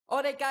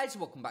Alright guys,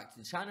 welcome back to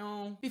the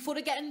channel. Before I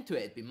get into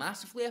it, it'd be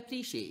massively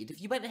appreciated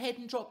if you went ahead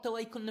and dropped a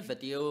like on the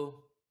video.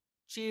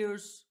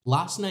 Cheers.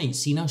 Last night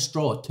seen us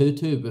draw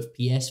 2-2 with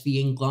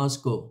PSV in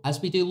Glasgow,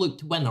 as we do look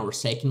to win our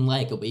second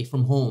leg away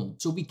from home,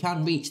 so we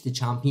can reach the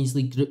Champions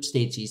League group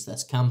stages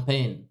this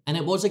campaign. And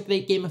it was a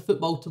great game of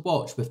football to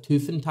watch with two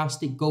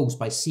fantastic goals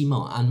by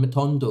Sima and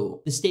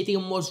Matondo. The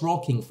stadium was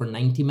rocking for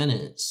 90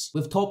 minutes,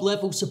 with top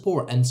level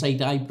support inside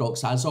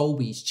Ibrox as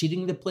always,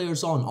 cheering the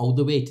players on all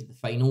the way to the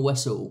final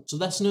whistle. So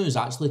this news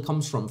actually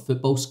comes from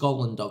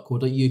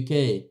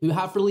footballscotland.co.uk, who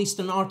have released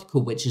an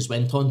article which has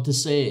went on to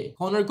say,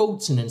 Connor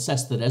Goldson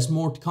insists there is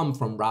more to come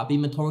from Rabbi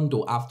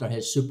Matondo after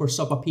his super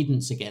sub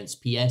appearance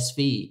against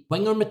PSV.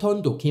 Winger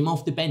Matondo came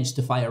off the bench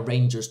to fire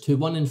Rangers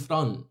 2-1 in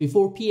front,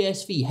 before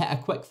PSV hit a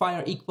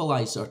quick-fire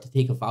equaliser to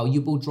take a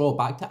valuable draw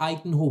back to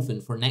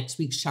Eindhoven for next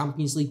week's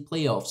Champions League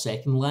playoff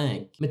second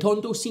leg.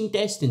 Matondo seemed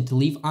destined to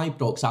leave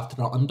Ibrox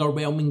after an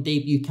underwhelming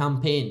debut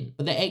campaign,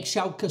 but the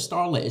ex-Schalke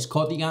starlet has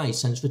caught the eye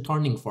since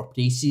returning for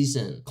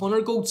pre-season.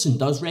 Connor Goldson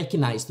does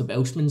recognise the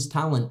Welshman's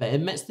talent, but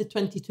admits the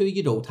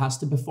 22-year-old has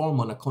to perform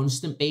on a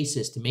constant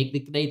basis to make the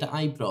grade at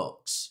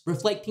Ibrox.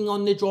 Reflecting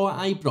on the draw at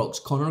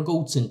Ibrox, Connor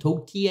Goldson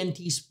told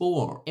TNT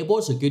Sport, "It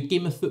was a good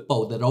game of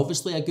football, they're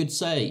obviously a good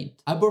side.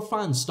 Our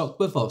fans stuck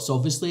with us,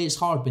 obviously it's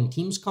hard when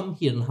teams come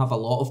here and have a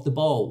lot of the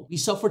ball. We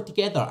suffered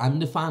together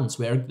and the fans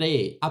were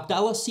great."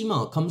 Abdallah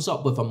Sima comes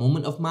up with a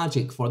moment of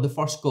magic for the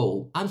first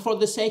goal, and for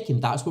the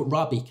second that's what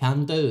Rabbi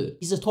can do.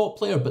 He's a top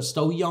player but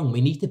still young, we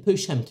need to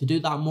push him to do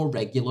that more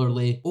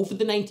regularly. Over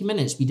the 90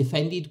 minutes we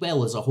defended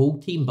well as a whole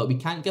team, but we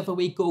can't give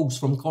away goals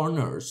from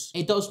corners.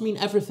 It does mean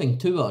everything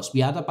to us.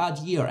 We had a bad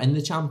year in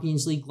the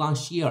Champions League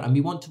last year and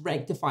we want to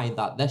rectify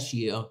that this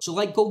year. So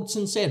like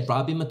Goldson said,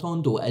 Rabbi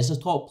Matondo is a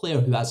top player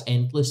who has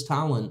endless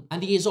talent,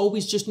 and he has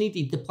always just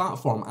needed the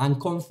platform and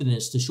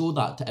confidence to show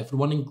that to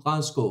everyone in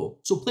Glasgow.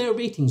 So player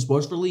ratings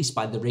was released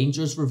by the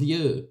Rangers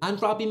Review,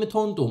 and Rabbi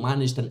Matondo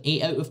managed an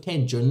 8 out of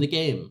 10 during the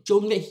game,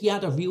 showing that he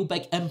had a real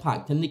big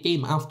impact in the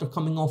game after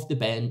coming off the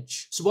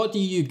bench. So what do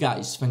you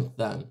guys think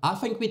then? I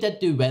think we did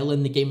do well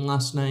in the game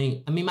last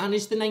night, and we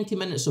managed the 90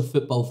 minutes of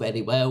football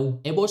very well.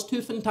 It was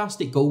two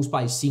fantastic goals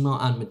by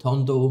Sima and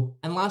Matondo,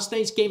 and last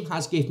night's game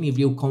has gave me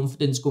real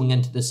confidence going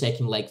into the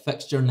second leg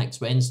fixture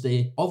next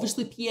Wednesday.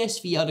 Obviously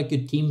PSV are a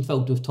good team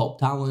filled with top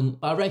talent,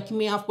 but I reckon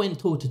we have went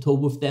toe to toe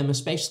with them,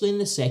 especially in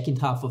the second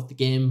half of the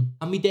game,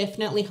 and we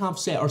definitely have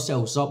set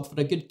ourselves up for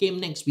a good game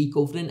next week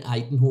over in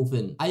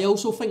Eindhoven. I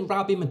also think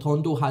Rabbi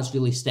Matondo has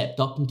really stepped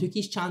up and took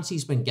his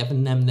chances when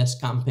given them this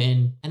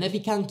campaign, and if he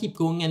can keep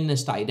going in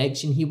this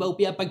direction he will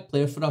be a big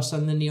player for us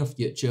in the near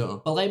future.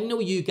 But let me know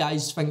what you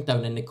guys think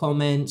down in the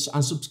comments,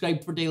 and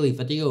subscribe for daily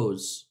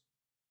videos.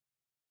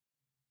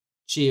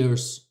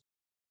 Cheers.